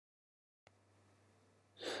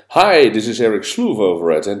Hi, this is Eric Sloov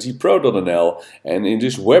over at ntpro.nl, and in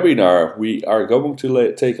this webinar we are going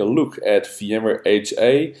to take a look at VMware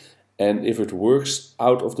HA and if it works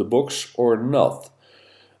out of the box or not.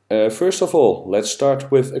 First of all, let's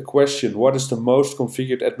start with a question. What is the most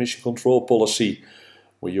configured admission control policy?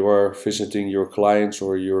 When you are visiting your clients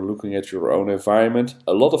or you're looking at your own environment,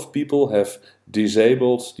 a lot of people have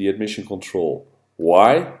disabled the admission control.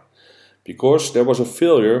 Why? Because there was a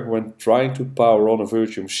failure when trying to power on a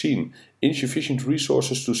virtual machine. Insufficient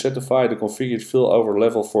resources to satisfy the configured failover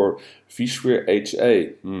level for vSphere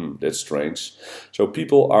HA. That's strange. So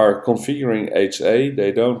people are configuring HA,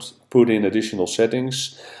 they don't put in additional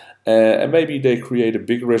settings, and maybe they create a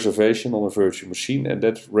big reservation on a virtual machine, and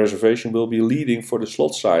that reservation will be leading for the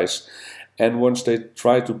slot size. And once they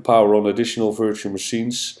try to power on additional virtual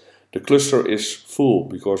machines, the cluster is full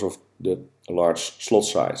because of the large slot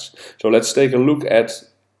size. So let's take a look at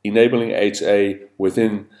enabling HA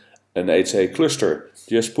within an HA cluster.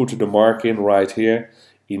 Just put the mark in right here,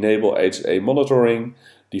 enable HA monitoring,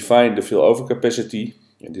 define the failover capacity.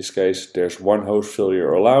 In this case there's one host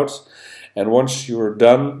failure allowed, and once you're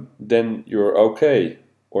done then you're okay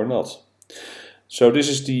or not. So this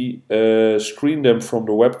is the screen dump from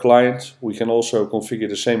the web client. We can also configure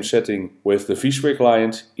the same setting with the vSphere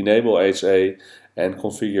client, enable HA and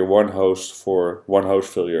configure one host for one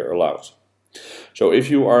host failure allowed. So if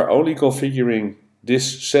you are only configuring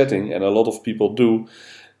this setting, and a lot of people do,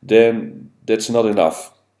 then that's not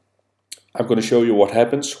enough. I'm going to show you what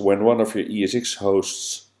happens when one of your ESX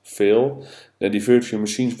hosts fail. Then the virtual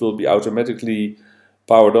machines will be automatically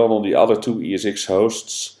powered on the other two ESX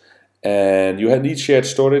hosts. And you need shared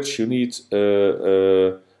storage, you need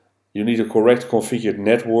a correct configured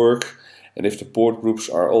network, and if the port groups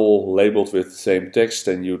are all labeled with the same text,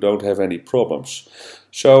 then you don't have any problems.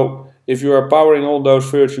 So if you are powering all those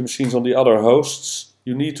virtual machines on the other hosts,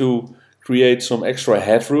 you need to create some extra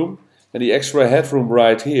headroom, and the extra headroom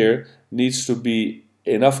right here needs to be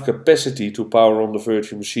enough capacity to power on the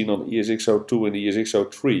virtual machine on ESX02 and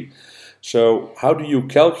ESX03. So how do you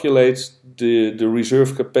calculate the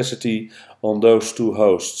reserve capacity on those two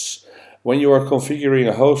hosts? When you are configuring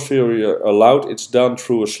a host failure allowed, it's done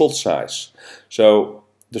through a slot size. So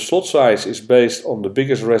the slot size is based on the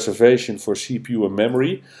biggest reservation for CPU and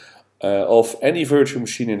memory of any virtual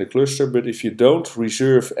machine in the cluster, but if you don't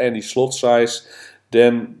reserve any slot size,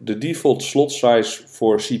 then the default slot size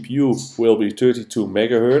for CPU will be 32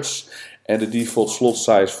 MHz and the default slot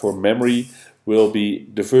size for memory will be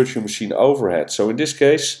the virtual machine overhead. So in this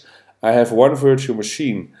case I have one virtual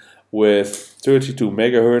machine with 32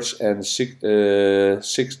 MHz and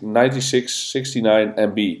 9669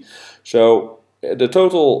 MB. So the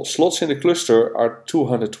total slots in the cluster are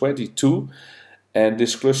 222, and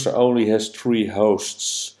this cluster only has 3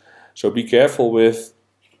 hosts. So be careful with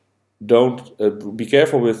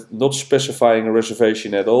not specifying a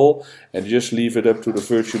reservation at all, and just leave it up to the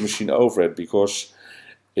virtual machine overhead, because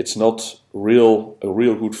it's not a real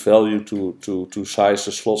good value to size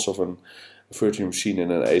the slots of a virtual machine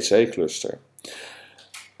in an HA cluster.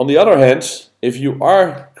 On the other hand, if you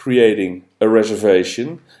are creating a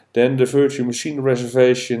reservation, then the virtual machine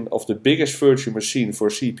reservation of the biggest virtual machine for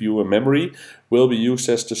CPU and memory will be used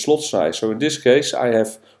as the slot size. So in this case I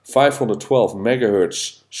have 512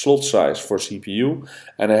 MHz slot size for CPU,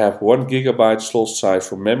 and I have 1 GB slot size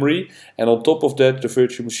for memory, and on top of that the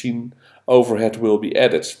virtual machine overhead will be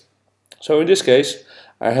added. So in this case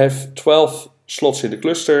I have 12 slots in the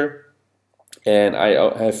cluster, and I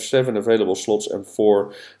have 7 available slots and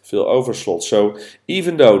 4 failover slots. So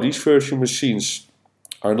even though these virtual machines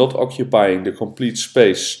are not occupying the complete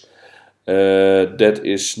space that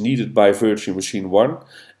is needed by virtual machine 1,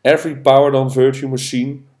 every powered on virtual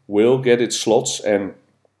machine will get its slots, and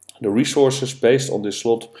the resources based on this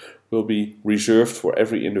slot will be reserved for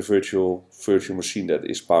every individual virtual machine that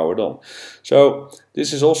is powered on. So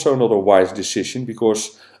this is also not a wise decision,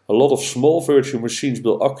 because a lot of small virtual machines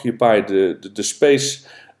will occupy the space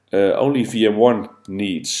only VM1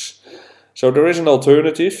 needs. So there is an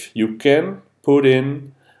alternative. You can put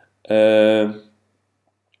in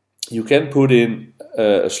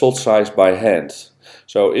a slot size by hand.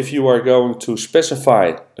 So if you are going to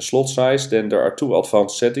specify a slot size, then there are 2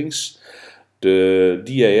 advanced settings: the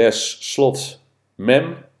DAS slot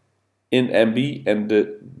mem in MB and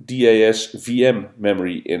the DAS VM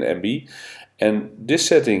memory in MB. And this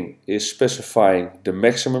setting is specifying the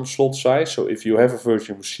maximum slot size. So if you have a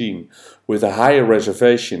virtual machine with a higher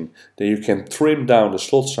reservation, then you can trim down the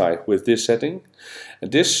slot size with this setting.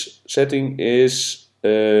 And this setting is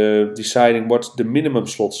deciding what the minimum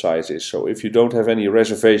slot size is. So if you don't have any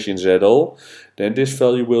reservations at all, then this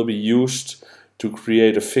value will be used to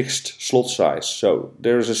create a fixed slot size. So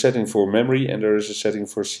there is a setting for memory and there is a setting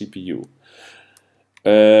for CPU.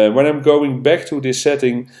 When I'm going back to this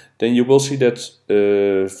setting, then you will see that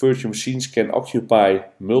virtual machines can occupy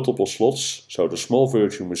multiple slots. So the small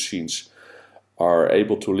virtual machines are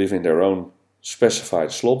able to live in their own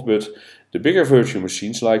specified slot, but the bigger virtual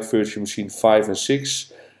machines, like virtual machine 5 and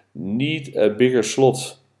 6, need a bigger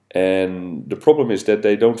slot. And the problem is that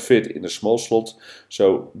they don't fit in a small slot,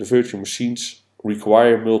 so the virtual machines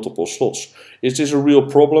require multiple slots. Is this a real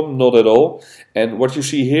problem? Not at all. And what you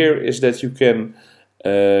see here is that you can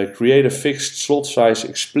create a fixed slot size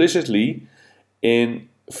explicitly in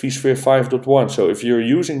vSphere 5.1. So if you're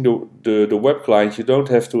using the web client, you don't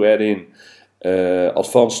have to add in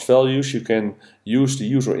advanced values. You can use the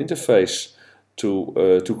user interface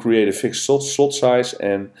to create a fixed slot size,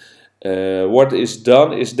 and what is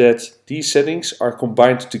done is that these settings are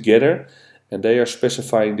combined together and they are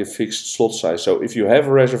specifying the fixed slot size. So if you have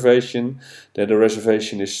a reservation, then the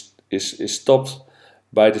reservation is stopped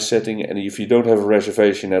by the setting, and if you don't have a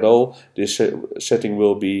reservation at all, this setting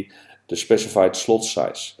will be the specified slot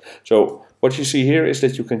size. So what you see here is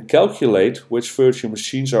that you can calculate which virtual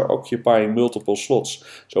machines are occupying multiple slots.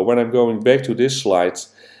 So when I'm going back to this slide,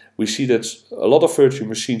 we see that a lot of virtual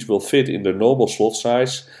machines will fit in the normal slot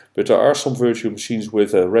size, but there are some virtual machines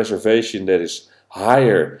with a reservation that is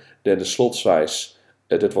higher than the slot size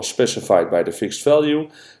that was specified by the fixed value.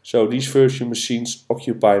 So these virtual machines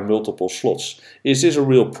occupy multiple slots. Is this a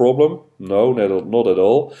real problem? No, not at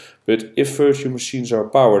all. But if virtual machines are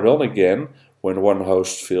powered on again when one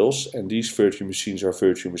host fills, and these virtual machines are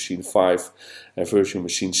virtual machine 5 and virtual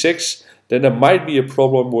machine 6, then there might be a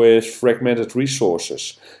problem with fragmented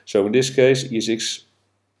resources. So in this case,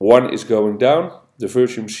 ESX1 is going down, the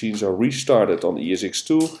virtual machines are restarted on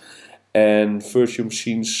ESX2, and virtual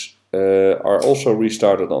machines are also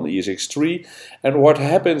restarted on ESX3. And what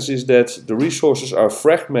happens is that the resources are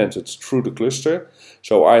fragmented through the cluster.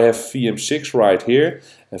 So I have VM6 right here,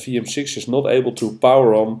 and VM6 is not able to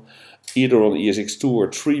power on either on ESX2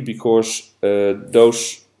 or 3 because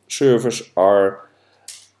those servers are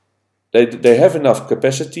they have enough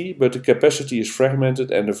capacity, but the capacity is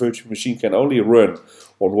fragmented and the virtual machine can only run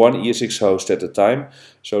on one ESX host at a time.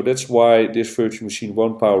 So that's why this virtual machine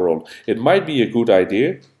won't power on. It might be a good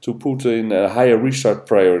idea to put in a higher restart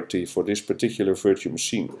priority for this particular virtual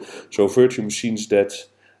machine. So virtual machines that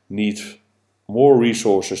need more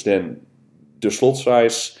resources than the slot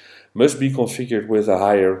size must be configured with a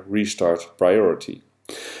higher restart priority.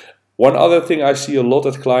 One other thing I see a lot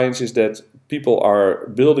at clients is that people are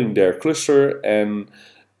building their cluster and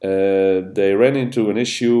they ran into an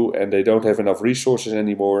issue and they don't have enough resources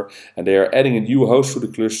anymore, and they are adding a new host to the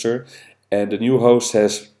cluster, and the new host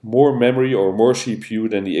has more memory or more CPU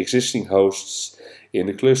than the existing hosts in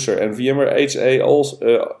the cluster. And VMware HA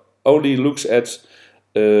also, only looks at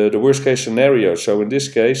the worst case scenario. So in this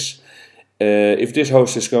case, if this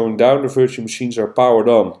host is going down, the virtual machines are powered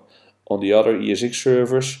on the other ESX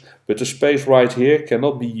servers, but the space right here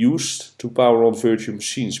cannot be used to power on virtual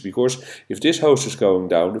machines, because if this host is going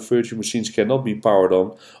down, the virtual machines cannot be powered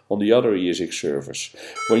on the other ESX servers.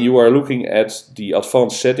 When you are looking at the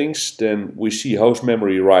advanced settings, then we see host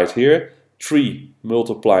memory right here, 3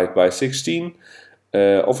 multiplied by 16,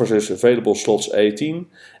 offers us available slots 18,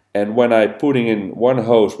 and when I'm putting in one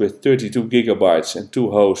host with 32 gigabytes and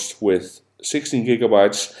two hosts with 16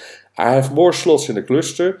 gigabytes, I have more slots in the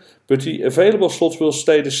cluster, but the available slots will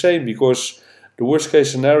stay the same because the worst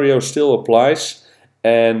case scenario still applies,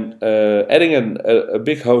 and adding a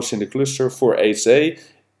big host in the cluster for HA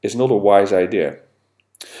is not a wise idea.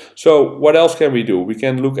 So what else can we do? We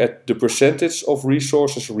can look at the percentage of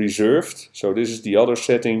resources reserved. So this is the other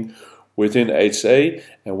setting within HA,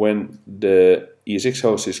 and when the ESX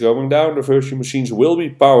host is going down, the virtual machines will be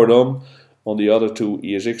powered on the other two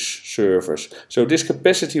ESX servers. So this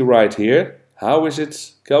capacity right here, how is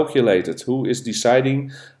it calculated? Who is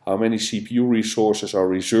deciding how many CPU resources are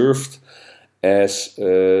reserved as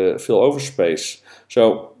failover space?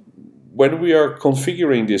 So when we are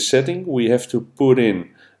configuring this setting, we have to put in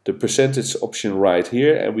the percentage option right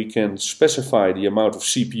here, and we can specify the amount of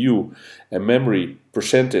CPU and memory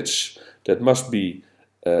percentage that must be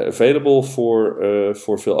available for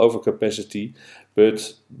failover capacity.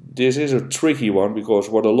 But this is a tricky one, because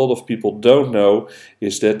what a lot of people don't know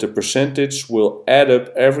is that the percentage will add up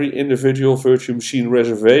every individual virtual machine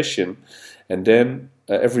reservation, and then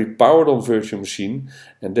every powered on virtual machine,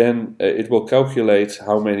 and then it will calculate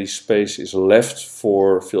how many space is left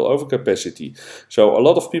for failover capacity. So a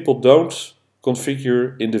lot of people don't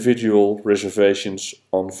configure individual reservations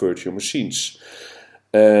on virtual machines.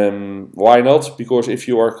 Why not? Because if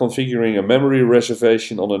you are configuring a memory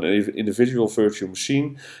reservation on an individual virtual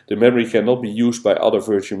machine, the memory cannot be used by other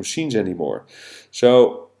virtual machines anymore.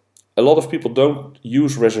 So a lot of people don't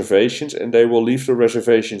use reservations and they will leave the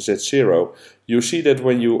reservations at 0. You see that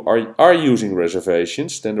when you are using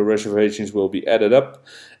reservations, then the reservations will be added up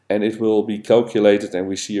and it will be calculated, and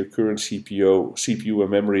we see a current CPU and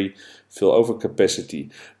memory failover capacity.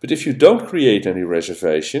 But if you don't create any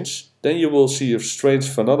reservations, then you will see a strange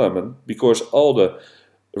phenomenon, because all the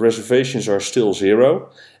reservations are still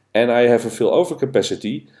 0 and I have a failover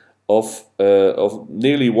capacity of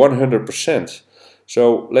nearly 100%.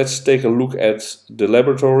 So let's take a look at the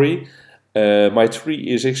laboratory. My 3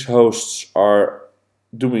 ESX hosts are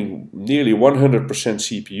doing nearly 100%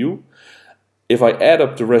 CPU. If I add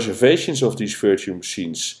up the reservations of these virtual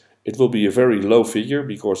machines, it will be a very low figure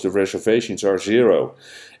because the reservations are 0.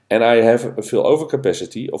 And I have a failover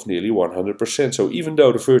capacity of nearly 100%. So even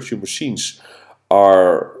though the virtual machines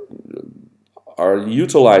are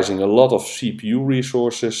utilizing a lot of CPU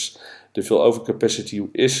resources, the failover capacity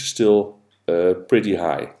is still pretty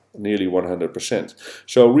high, nearly 100%.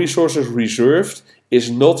 So resources reserved is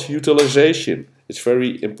not utilization. It's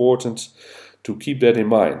very important to keep that in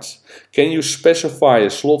mind. Can you specify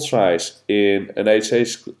a slot size in an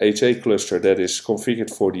HA cluster that is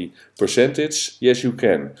configured for the percentage? Yes, you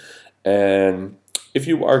can. And if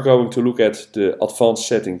you are going to look at the advanced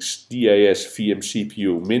settings, DAS VM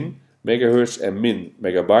CPU min megahertz and min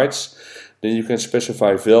megabytes, then you can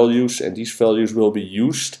specify values, and these values will be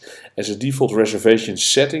used as a default reservation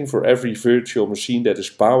setting for every virtual machine that is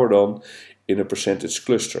powered on in a percentage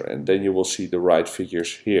cluster, and then you will see the right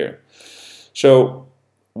figures here. So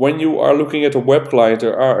when you are looking at a web client,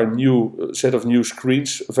 there are a new set of new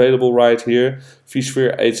screens available right here.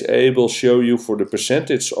 vSphere HA will show you for the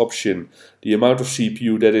percentage option the amount of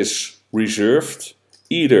CPU that is reserved,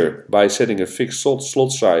 either by setting a fixed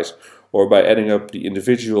slot size or by adding up the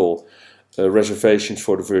individual reservations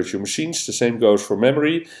for the virtual machines. The same goes for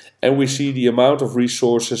memory, and we see the amount of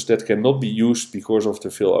resources that cannot be used because of the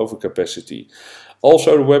failover capacity.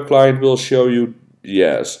 Also, the web client will show you,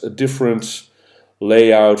 yes, a different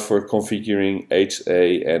layout for configuring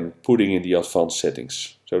HA and putting in the advanced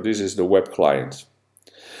settings. So this is the web client.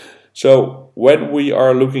 So when we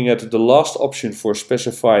are looking at the last option for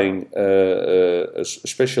specifying a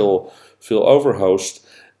special failover host,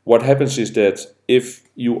 what happens is that if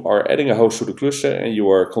you are adding a host to the cluster and you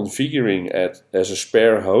are configuring it as a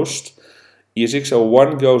spare host,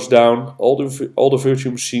 ESX01 goes down, all the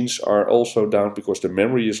virtual machines are also down because the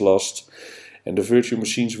memory is lost, and the virtual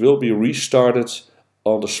machines will be restarted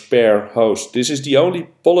on the spare host. This is the only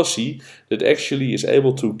policy that actually is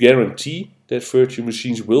able to guarantee that virtual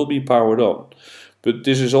machines will be powered on. But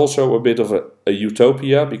this is also a bit of a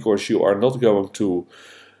utopia, because you are not going to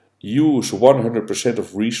use 100%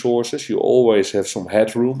 of resources. You always have some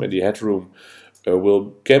headroom, and the headroom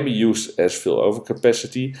can be used as failover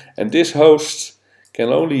capacity. And this host can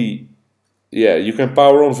only, you can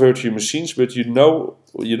power on virtual machines, but you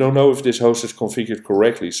don't know if this host is configured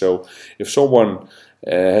correctly. So if someone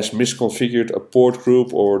has misconfigured a port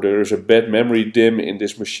group, or there is a bad memory DIMM in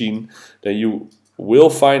this machine, then you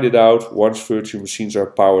will find it out once virtual machines are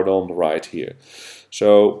powered on right here.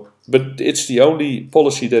 So, but it's the only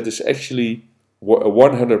policy that is actually a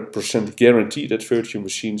 100% guarantee that virtual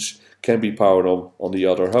machines can be powered on the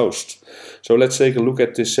other host. So let's take a look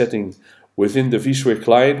at this setting within the vSphere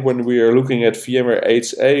client. When we are looking at VMware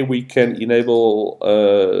HA, we can enable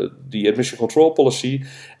the admission control policy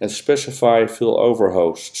and specify failover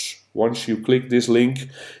hosts. Once you click this link,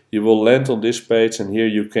 you will land on this page, and here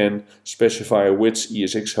you can specify which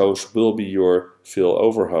ESX host will be your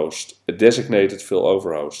failover host, a designated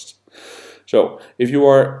failover host. So if you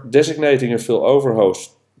are designating a failover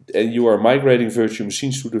host and you are migrating virtual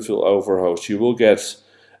machines to the failover host, you will get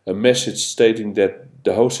a message stating that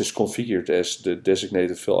the host is configured as the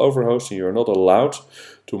designated failover host, and you are not allowed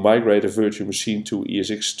to migrate a virtual machine to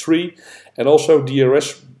ESX3. And also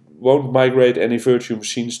DRS won't migrate any virtual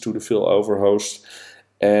machines to the failover host.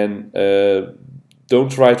 And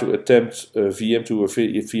don't try to attempt VM to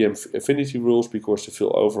VM affinity rules, because the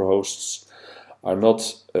failover hosts are not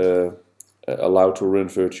allowed to run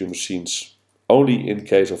virtual machines, only in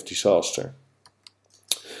case of disaster.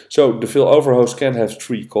 So the failover host can have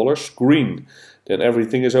 3 colors. Green, then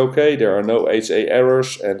everything is okay, there are no HA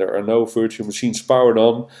errors and there are no virtual machines powered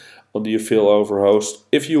on the failover host.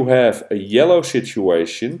 If you have a yellow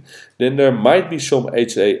situation, then there might be some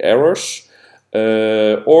HA errors,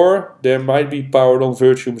 Or there might be powered on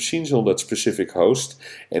virtual machines on that specific host,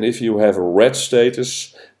 and if you have a red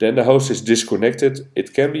status, then the host is disconnected.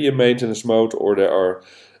 It can be in maintenance mode, or there are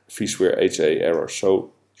vSphere HA errors.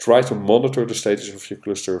 So try to monitor the status of your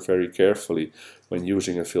cluster very carefully when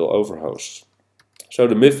using a failover host. So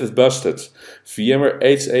the myth is busted. VMware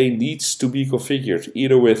HA needs to be configured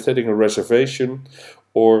either with setting a reservation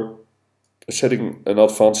or setting an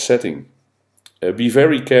advanced setting. Be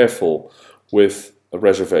very careful with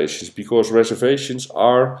reservations, because reservations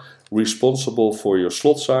are responsible for your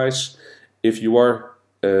slot size. If you are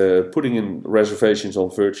putting in reservations on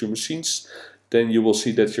virtual machines, then you will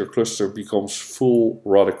see that your cluster becomes full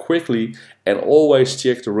rather quickly, and always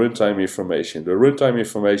check the runtime information. The runtime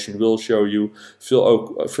information will show you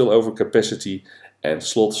failover capacity and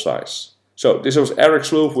slot size. So this was Eric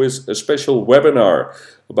Sloop with a special webinar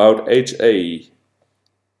about HA,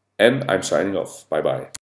 and I'm signing off. Bye bye.